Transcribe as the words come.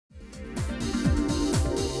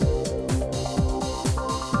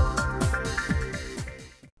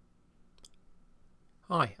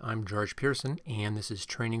Hi, I'm George Pearson, and this is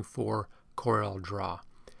training for CorelDRAW.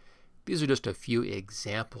 These are just a few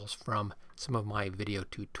examples from some of my video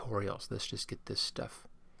tutorials. Let's just get this stuff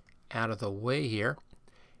out of the way here.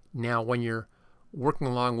 Now, when you're working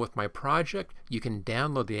along with my project, you can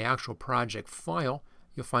download the actual project file.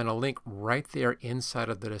 You'll find a link right there inside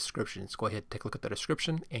of the description. Let's go ahead and take a look at the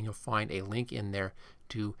description, and you'll find a link in there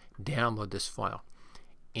to download this file.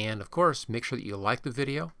 And of course, make sure that you like the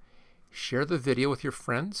video, share the video with your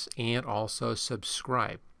friends, and also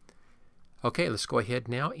subscribe. Okay, let's go ahead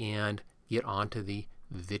now and get on to the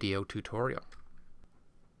video tutorial.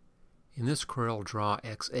 In this CorelDRAW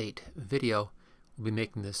X8 video, we'll be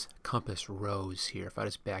making this compass rose here. If I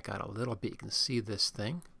just back out a little bit, you can see this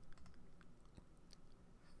thing.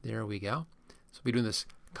 There we go. So we'll be doing this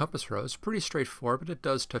compass rose. Pretty straightforward, but it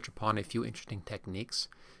does touch upon a few interesting techniques.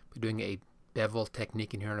 We're doing a bevel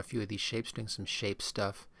technique in here on a few of these shapes, doing some shape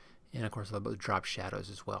stuff, and of course a little bit of drop shadows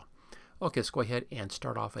as well. Okay, let's go ahead and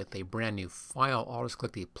start off with a brand new file. I'll just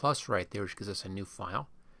click the plus right there, which gives us a new file.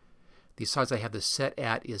 The size I have this set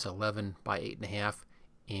at is 11 by 8.5,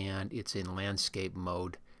 and it's in landscape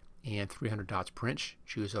mode, and 300 dots per inch.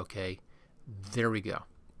 Choose OK. There we go.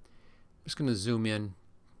 I'm just going to zoom in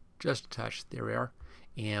just a touch. There we are.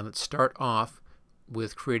 And let's start off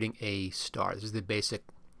with creating a star. This is the basic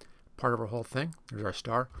part of our whole thing. There's our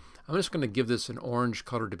star. I'm just going to give this an orange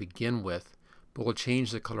color to begin with, but we'll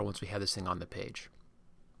change the color once we have this thing on the page.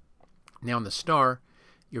 Now in the star,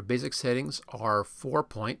 your basic settings are 4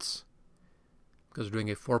 points, because we're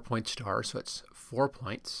doing a 4-point star, so it's 4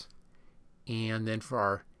 points. And then for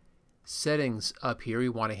our settings up here, we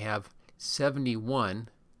want to have 71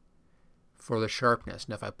 for the sharpness.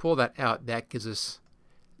 Now if I pull that out, that gives us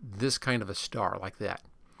this kind of a star like that.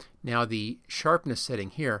 Now the sharpness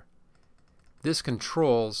setting here, this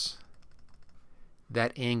controls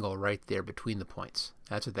that angle right there between the points.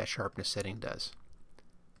 That's what that sharpness setting does.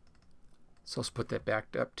 So let's put that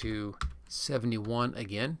back up to 71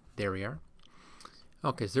 again. There we are.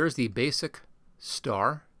 Okay, so there's the basic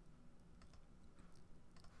star.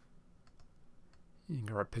 You can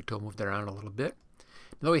get our pick tool, move that around a little bit.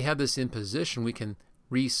 Now that we have this in position, we can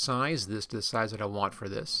resize this to the size that I want for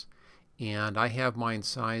this. And I have mine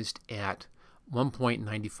sized at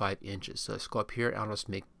 1.95 inches. So let's go up here and I'll just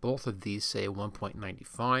make both of these say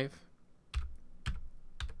 1.95.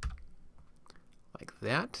 Like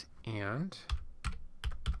that. And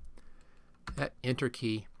that enter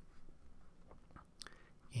key.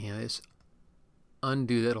 And this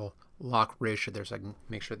undo, that'll lock ratio there so I can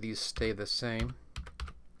make sure these stay the same.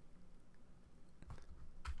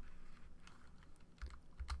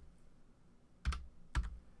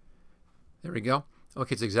 There we go.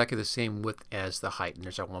 Okay, it's exactly the same width as the height, and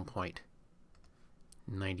there's our 1.95.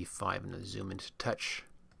 I'm going to zoom in to touch.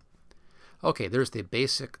 Okay, there's the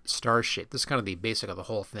basic star shape. This is kind of the basic of the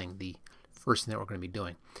whole thing, the first thing that we're going to be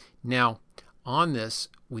doing. Now, on this,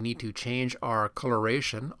 we need to change our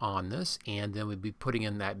coloration on this, and then we'll be putting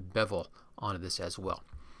in that bevel onto this as well.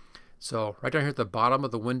 So right down here at the bottom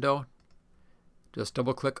of the window, just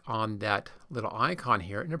double click on that little icon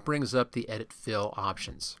here, and it brings up the edit fill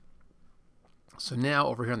options. So now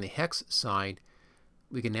over here on the hex side,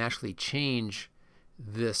 we can actually change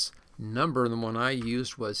this number. The one I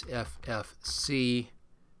used was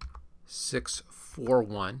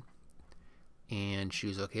FFC641, and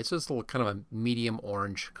choose OK. So it's a little kind of a medium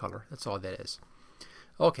orange color. That's all that is.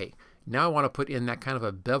 Okay, now I want to put in that kind of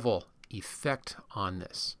a bevel effect on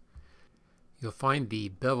this. You'll find the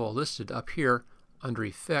bevel listed up here under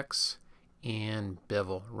Effects and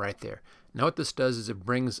Bevel right there. Now what this does is it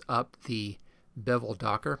brings up the bevel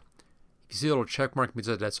docker. If you see a little check mark, it means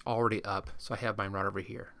that that's already up. So I have mine right over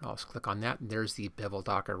here. I'll just click on that, and there's the bevel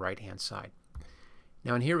docker right hand side.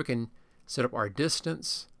 Now in here we can set up our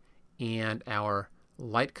distance and our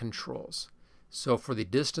light controls. So for the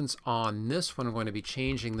distance on this one, I'm going to be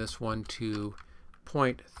changing this one to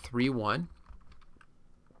 0.31.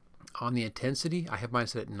 On the intensity, I have mine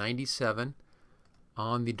set at 97.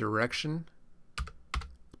 On the direction,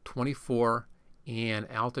 24, and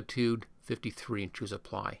altitude 53, and choose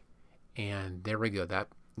apply. And there we go. That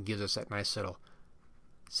gives us that nice little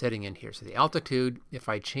setting in here. So the altitude, if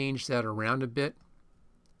I change that around a bit,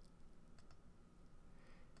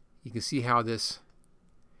 you can see how this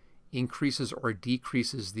increases or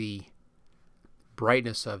decreases the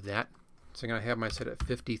brightness of that. So I'm going to have mine set at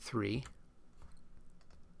 53.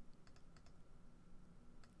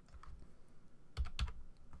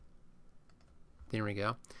 There we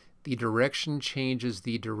go. The direction changes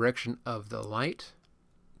the direction of the light.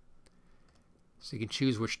 So you can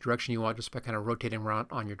choose which direction you want just by kind of rotating around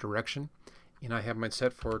on your direction. And I have mine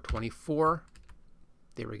set for 24.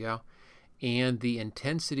 There we go. And the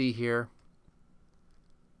intensity here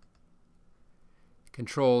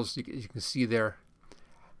controls, you can see there,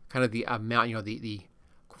 kind of the amount, the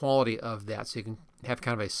quality of that. So you can have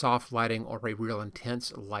kind of a soft lighting or a real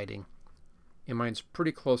intense lighting. And mine's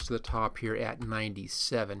pretty close to the top here at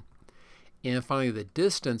 97. And finally, the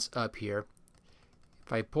distance up here,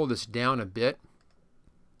 if I pull this down a bit,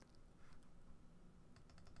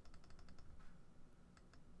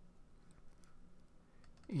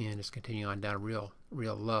 and just continue on down real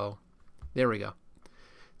low. There we go.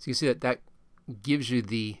 So you see that gives you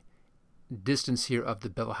the distance here of the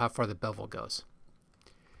bevel, how far the bevel goes.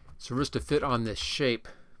 So just to fit on this shape,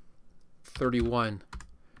 31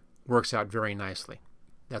 works out very nicely.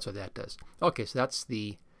 That's what that does. Okay, so that's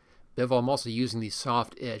the bevel. I'm also using the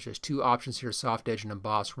soft edge. There's two options here, soft edge and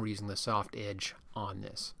emboss. We're using the soft edge on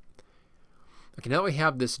this. Okay, now that we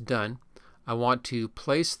have this done, I want to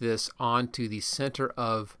place this onto the center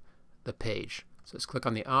of the page. So let's click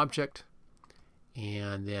on the object,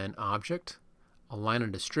 and then object, align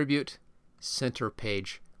and distribute, center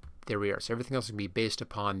page. There we are. So everything else can be based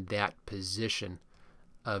upon that position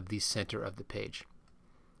of the center of the page.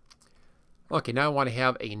 Okay, now I want to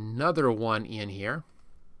have another one in here.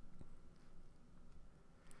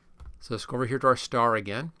 So let's go over here to our star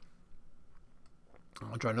again.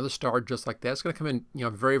 I'll draw another star just like that. It's going to come in,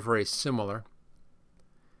 very, very similar.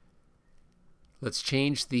 Let's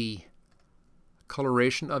change the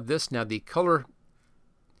coloration of this. Now the color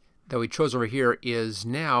that we chose over here is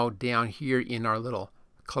now down here in our little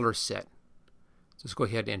color set. So let's go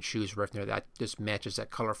ahead and choose right there. That just matches that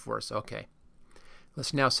color for us. Okay.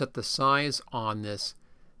 Let's now set the size on this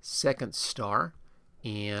second star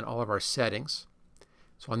and all of our settings.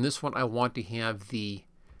 So on this one, I want to have the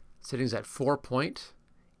settings at 4 point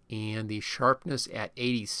and the sharpness at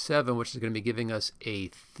 87, which is going to be giving us a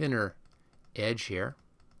thinner edge here.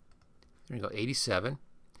 There we go, 87.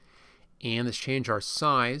 And let's change our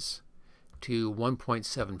size to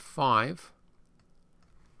 1.75.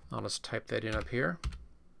 I'll just type that in up here.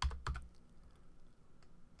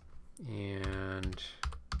 And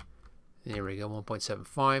there we go,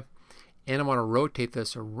 1.75. And I want to rotate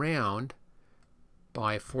this around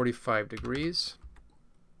by 45 degrees.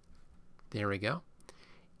 There we go.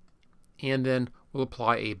 And then we'll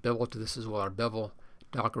apply a bevel to this as well. Our bevel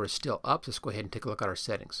docker is still up, so let's go ahead and take a look at our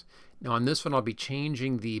settings. Now on this one, I'll be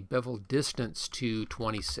changing the bevel distance to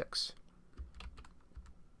 26.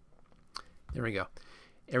 There we go.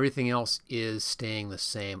 Everything else is staying the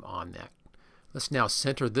same on that. Let's now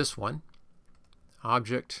center this one.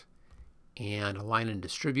 Object, and align and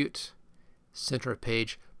distribute. Center of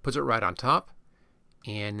page, puts it right on top.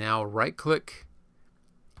 And now right click,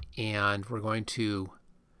 and we're going to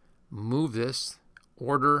move this,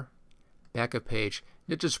 order, back of page.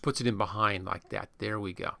 It just puts it in behind like that. There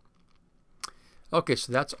we go. Okay,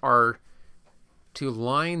 so that's our two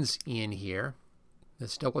lines in here.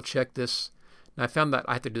 Let's double check this. Now I found that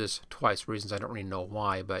I have to do this twice, for reasons I don't really know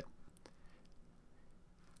why, but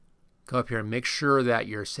come up here and make sure that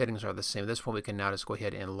your settings are the same. This one we can now just go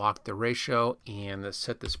ahead and lock the ratio, and let's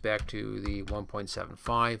set this back to the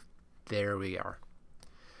 1.75. There we are.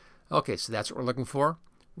 Okay, so that's what we're looking for.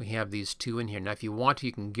 We have these two in here. Now if you want to,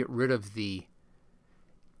 you can get rid of the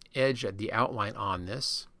edge of the outline on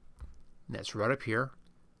this. And that's right up here.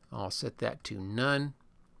 I'll set that to none.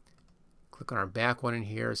 Click on our back one in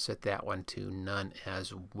here, set that one to none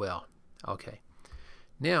as well. Okay.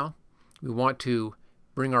 Now we want to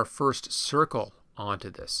bring our first circle onto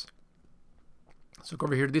this. So go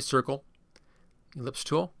over here to the circle, ellipse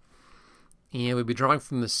tool, and we'll be drawing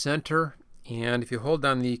from the center, and if you hold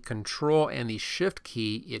down the Control and the Shift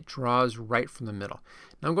key, it draws right from the middle.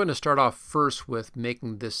 Now I'm going to start off first with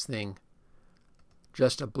making this thing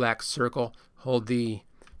just a black circle. Hold the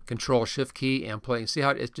Control Shift key and play. See how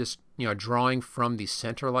it's just drawing from the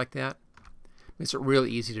center like that? Makes it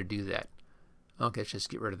really easy to do that. Okay, let's just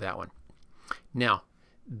get rid of that one. Now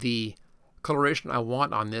the coloration I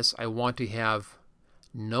want on this, I want to have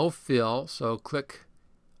no fill, so click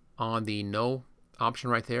on the no option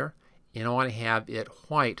right there, and I want to have it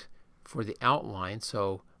white for the outline,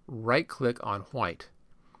 so right click on white.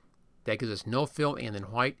 That gives us no fill and then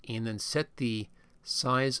white, and then set the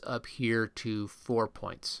size up here to 4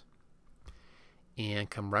 points. And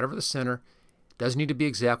come right over the center. Doesn't need to be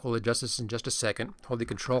exact, we'll adjust this in just a second. Hold the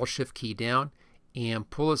Control Shift key down and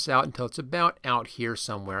pull this out until it's about out here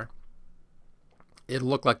somewhere. It'll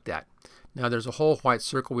look like that. Now there's a whole white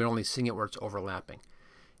circle, we're only seeing it where it's overlapping.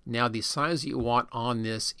 Now the size that you want on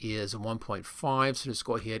this is 1.5, so just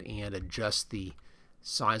go ahead and adjust the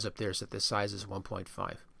size up there so that the size is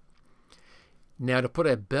 1.5. Now to put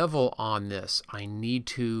a bevel on this, I need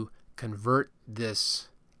to convert this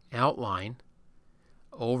outline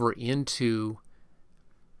over into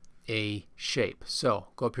a shape. So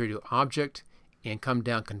go up here to Object and come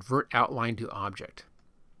down, Convert Outline to Object.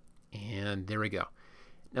 And there we go.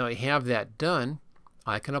 Now I have that done,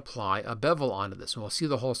 I can apply a bevel onto this. And we'll see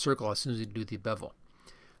the whole circle as soon as we do the bevel.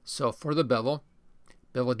 So for the bevel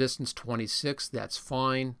distance 26, that's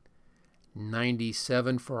fine.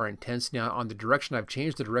 97 for our intensity. Now on the direction, I've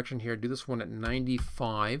changed the direction here. Do this one at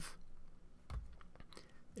 95.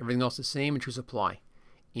 Everything else the same, and choose Apply.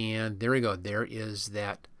 And there we go. There is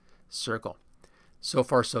that circle. So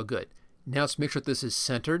far, so good. Now let's make sure that this is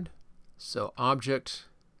centered. So Object,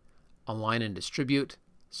 Align and Distribute,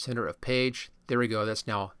 Center of Page. There we go. That's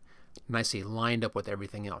now nicely lined up with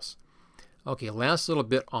everything else. Okay, last little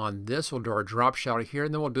bit on this. We'll do our drop shadow here,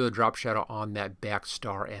 and then we'll do a drop shadow on that back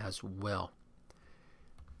star as well.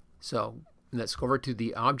 So let's go over to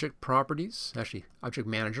the Object Properties, actually Object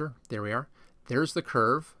Manager. There we are. There's the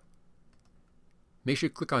curve. Make sure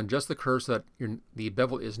you click on just the curve so that the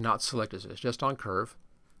bevel is not selected. So it's just on curve.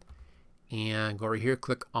 And go over here,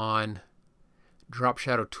 click on Drop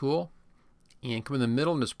Shadow Tool, and come in the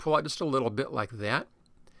middle and just pull out just a little bit like that.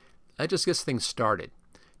 That just gets things started.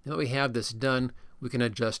 Now that we have this done, we can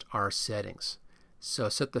adjust our settings. So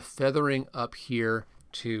set the feathering up here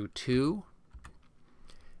to 2.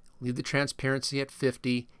 Leave the transparency at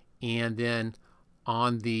 50, and then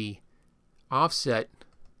on the offset,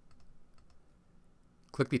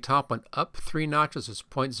 click the top one up 3 notches, it's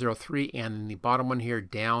 0.03, and then the bottom one here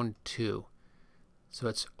down 2. So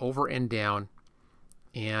it's over and down,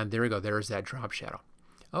 and there we go, there's that drop shadow.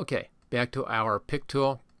 Okay, back to our pick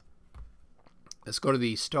tool. Let's go to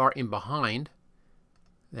the star in behind.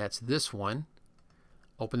 That's this one.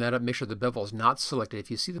 Open that up, make sure the bevel is not selected. If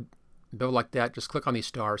you see the bevel like that, just click on the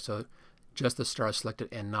star, so just the star is selected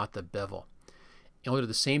and not the bevel. And we'll do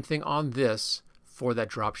the same thing on this for that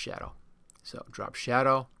drop shadow. So drop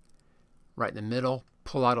shadow, right in the middle,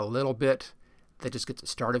 pull out a little bit. That just gets it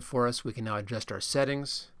started for us. We can now adjust our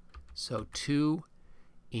settings. So 2,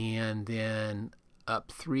 and then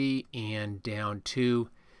up 3, and down 2,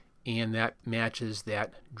 and that matches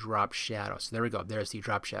that drop shadow. So there we go. There's the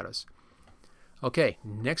drop shadows. Okay,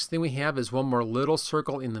 next thing we have is one more little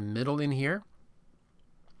circle in the middle in here.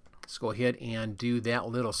 Let's go ahead and do that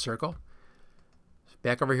little circle.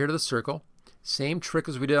 Back over here to the circle. Same trick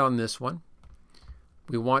as we did on this one.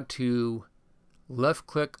 We want to left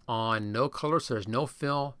click on no color, so there's no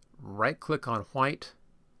fill. Right click on white.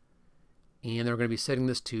 And then we're going to be setting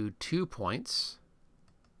this to 2 points.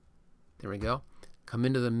 There we go. Come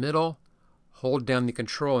into the middle, hold down the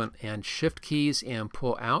Control and Shift keys and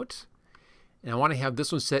pull out. And I want to have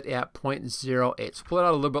this one set at 0.08. So pull it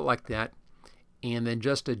out a little bit like that, and then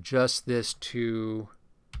just adjust this to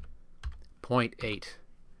 0.8.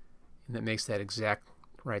 And that makes that exact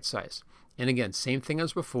right size. And again, same thing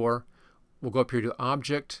as before. We'll go up here to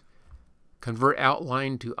Object, Convert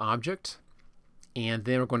Outline to Object, and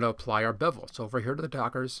then we're going to apply our bevel. So over here to the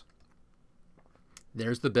Dockers,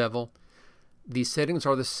 there's the bevel. The settings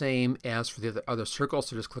are the same as for the other circle,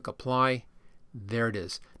 so just click Apply. There it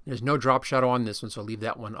is. There's no drop shadow on this one, so I'll leave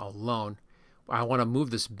that one alone. I want to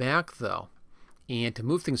move this back though, and to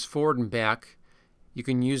move things forward and back, you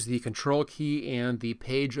can use the Control key and the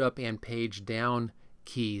page up and page down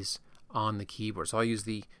keys on the keyboard. So I'll use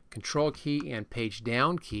the Control key and page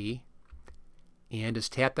down key and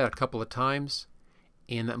just tap that a couple of times,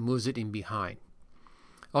 and that moves it in behind.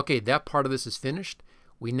 Okay, that part of this is finished.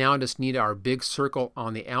 We now just need our big circle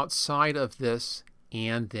on the outside of this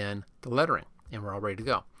and then the lettering, and we're all ready to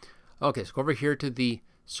go. Okay, so go over here to the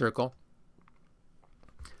circle.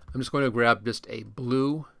 I'm just going to grab just a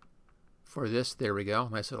blue for this. There we go,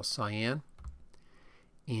 nice little cyan.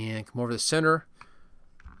 And come over to the center,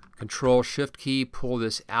 Control Shift key, pull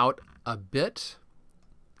this out a bit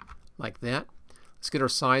like that. Let's get our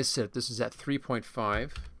size set. This is at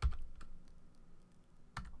 3.5.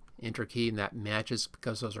 Enter key, and that matches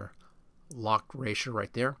because those are locked ratio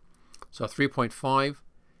right there. So 3.5.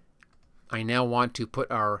 I now want to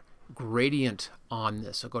put our gradient on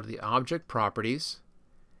this. So go to the Object Properties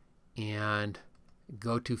and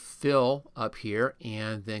go to Fill up here,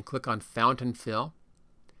 and then click on Fountain Fill.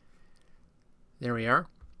 There we are.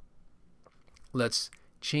 Let's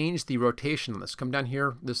change the rotation. Let's come down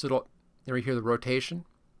here, this little area here, the rotation.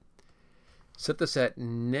 Set this at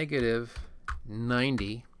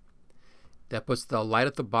 -90. That puts the light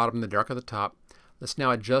at the bottom and the dark at the top. Let's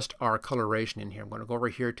now adjust our coloration in here. I'm going to go over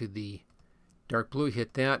here to the dark blue,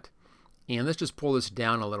 hit that, and let's just pull this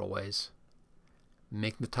down a little ways,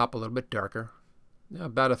 make the top a little bit darker,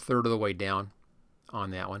 about 1/3 of the way down.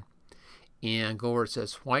 on that one. And go where it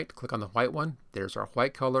says white, click on the white one. There's our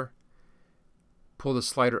white color. Pull the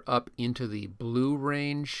slider up into the blue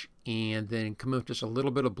range and then come up just a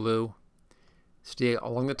little bit of blue. Stay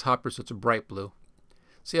along the top here so it's a bright blue.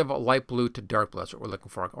 So you have a light blue to dark blue, that's what we're looking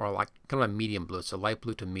for, or like kind of a medium blue, so light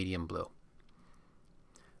blue to medium blue.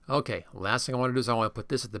 Okay, last thing I want to do is I want to put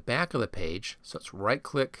this at the back of the page. So it's right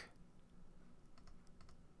click.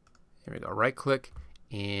 Here we go, right click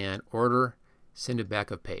and order, send to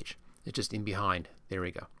back of page. It's just in behind. There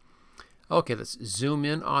we go. Okay, let's zoom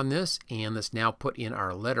in on this and let's now put in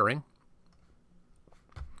our lettering.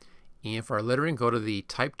 And for our lettering, go to the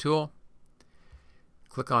type tool,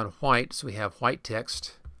 click on white so we have white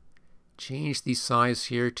text. Change the size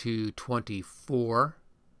here to 24.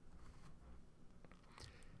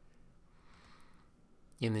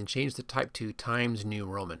 And then change the type to Times New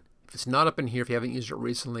Roman. If it's not up in here, if you haven't used it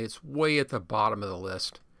recently, it's way at the bottom of the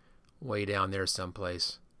list. Way down there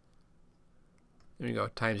someplace. There you go,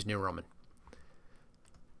 Times New Roman.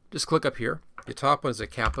 Just click up here. The top one is a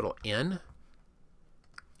capital N.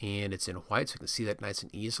 And it's in white, so you can see that nice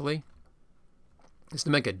and easily. Is to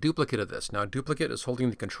make a duplicate of this. Now, a duplicate is holding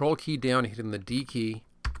the Control key down, hitting the D key.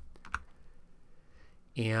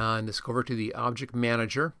 And let's go over to the Object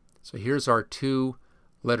Manager. So here's our two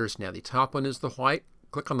letters now. The top one is the white.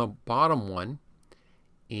 Click on the bottom one.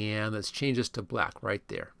 And let's change this to black right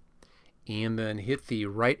there. And then hit the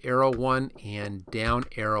right arrow one and down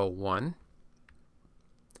arrow one.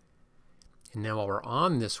 And now while we're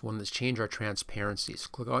on this one, let's change our transparencies.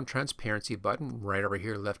 Click on Transparency button right over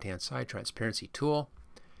here, left-hand side, Transparency tool.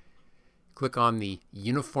 Click on the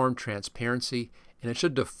Uniform Transparency, and it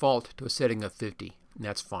should default to a setting of 50, and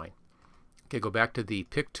that's fine. Okay, go back to the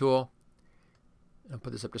Pick tool, and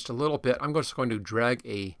put this up just a little bit. I'm just going to drag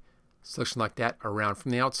a selection like that around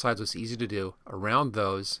from the outside, so it's easy to do. Around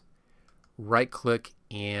those, right-click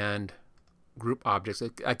and Group Objects.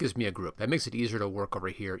 That gives me a group. That makes it easier to work over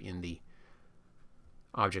here in the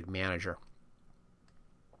Object Manager.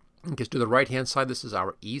 Okay, to the right hand side, this is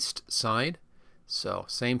our east side. So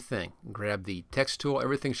same thing. Grab the text tool.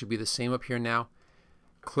 Everything should be the same up here now.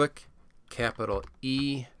 Click capital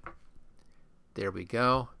E. There we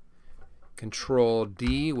go. Control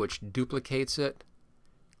D, which duplicates it.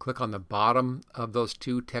 Click on the bottom of those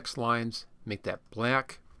two text lines. Make that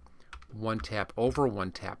black. One tap over,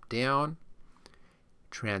 one tap down.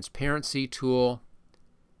 Transparency tool.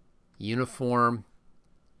 Uniform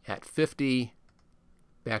at 50,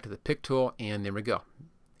 back to the Pick tool, and there we go.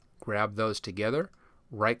 Grab those together,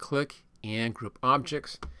 right click and Group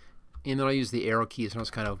Objects, and then I'll use the arrow keys and I'll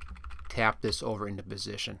just kind of tap this over into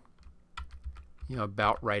position. You know,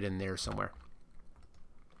 about right in there somewhere.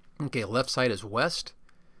 Okay, left side is west,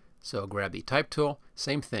 so grab the Type tool,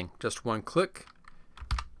 same thing, just one click,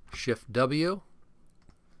 Shift W,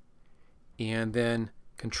 and then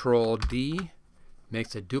Control D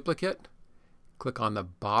makes a duplicate. Click on the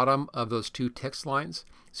bottom of those two text lines.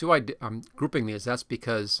 See why I'm grouping these? That's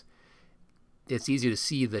because it's easy to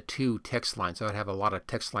see the two text lines. So I would have a lot of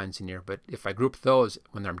text lines in here, but if I group those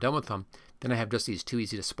when I'm done with them, then I have just these two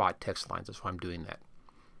easy to spot text lines. That's why I'm doing that.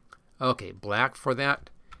 Okay, black for that.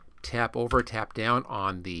 Tap over, tap down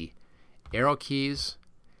on the arrow keys.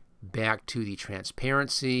 Back to the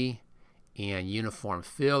transparency and uniform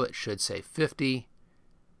fill. It should say 50.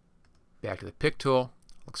 Back to the Pick tool.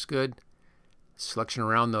 Looks good. Selection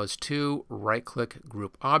around those two, right click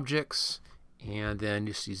Group Objects, and then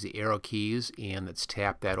just use the arrow keys and let's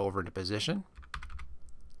tap that over into position.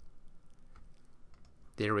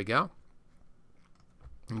 There we go.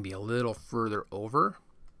 Maybe a little further over.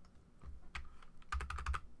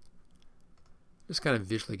 Just kind of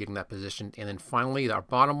visually getting that position. And then finally our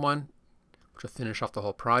bottom one, which will finish off the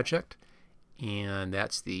whole project, and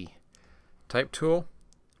that's the Type tool,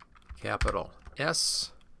 capital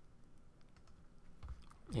S.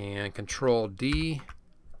 And Control D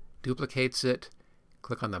duplicates it.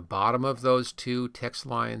 Click on the bottom of those two text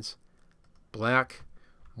lines. Black.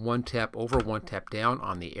 One tap over, one tap down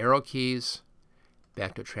on the arrow keys.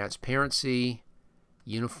 Back to transparency.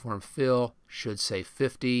 Uniform fill should say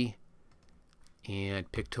 50. And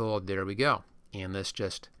Pick tool, there we go. And let's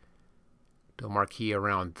just do a marquee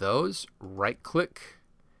around those. Right click,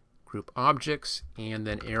 Group Objects, and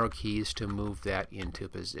then arrow keys to move that into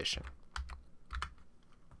position.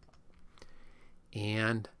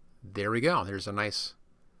 And there we go. There's a nice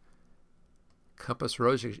compass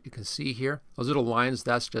rose you can see here. Those little lines,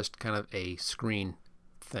 that's just kind of a screen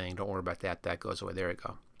thing. Don't worry about that. That goes away. There we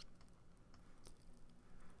go.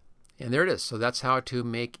 And there it is. So that's how to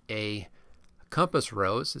make a compass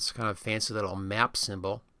rose. It's kind of a fancy little map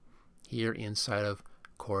symbol here inside of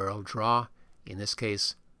CorelDRAW. In this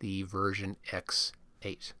case, the version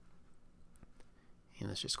X8. And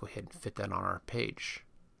let's just go ahead and fit that on our page.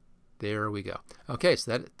 There we go. Okay,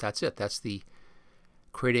 so that's it. That's the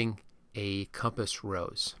creating a compass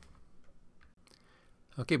rose.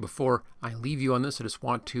 Okay, before I leave you on this, I just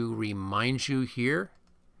want to remind you here.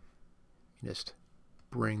 Just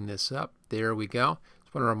bring this up. There we go.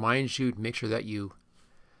 Just want to remind you to make sure that you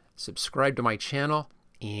subscribe to my channel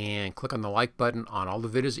and click on the like button on all the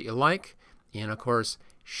videos that you like. And of course,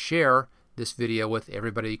 share this video with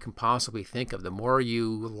everybody you can possibly think of. The more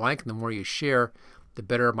you like, the more you share, the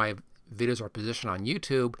better my videos are positioned on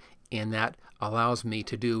YouTube, and that allows me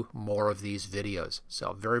to do more of these videos.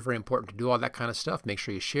 So very, very important to do all that kind of stuff. Make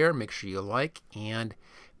sure you share, make sure you like, and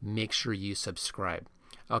make sure you subscribe.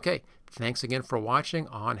 Okay, thanks again for watching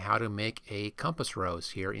on how to make a compass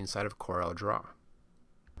rose here inside of CorelDRAW.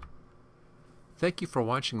 Thank you for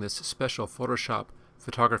watching this special Photoshop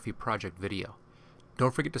photography project video.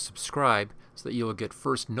 Don't forget to subscribe so that you will get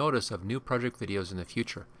first notice of new project videos in the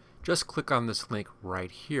future. Just click on this link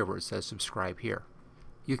right here where it says subscribe here.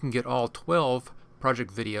 You can get all 12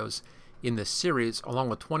 project videos in this series along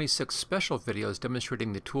with 26 special videos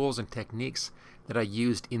demonstrating the tools and techniques that I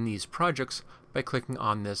used in these projects by clicking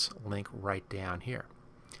on this link right down here.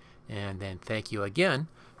 And then thank you again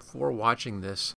for watching this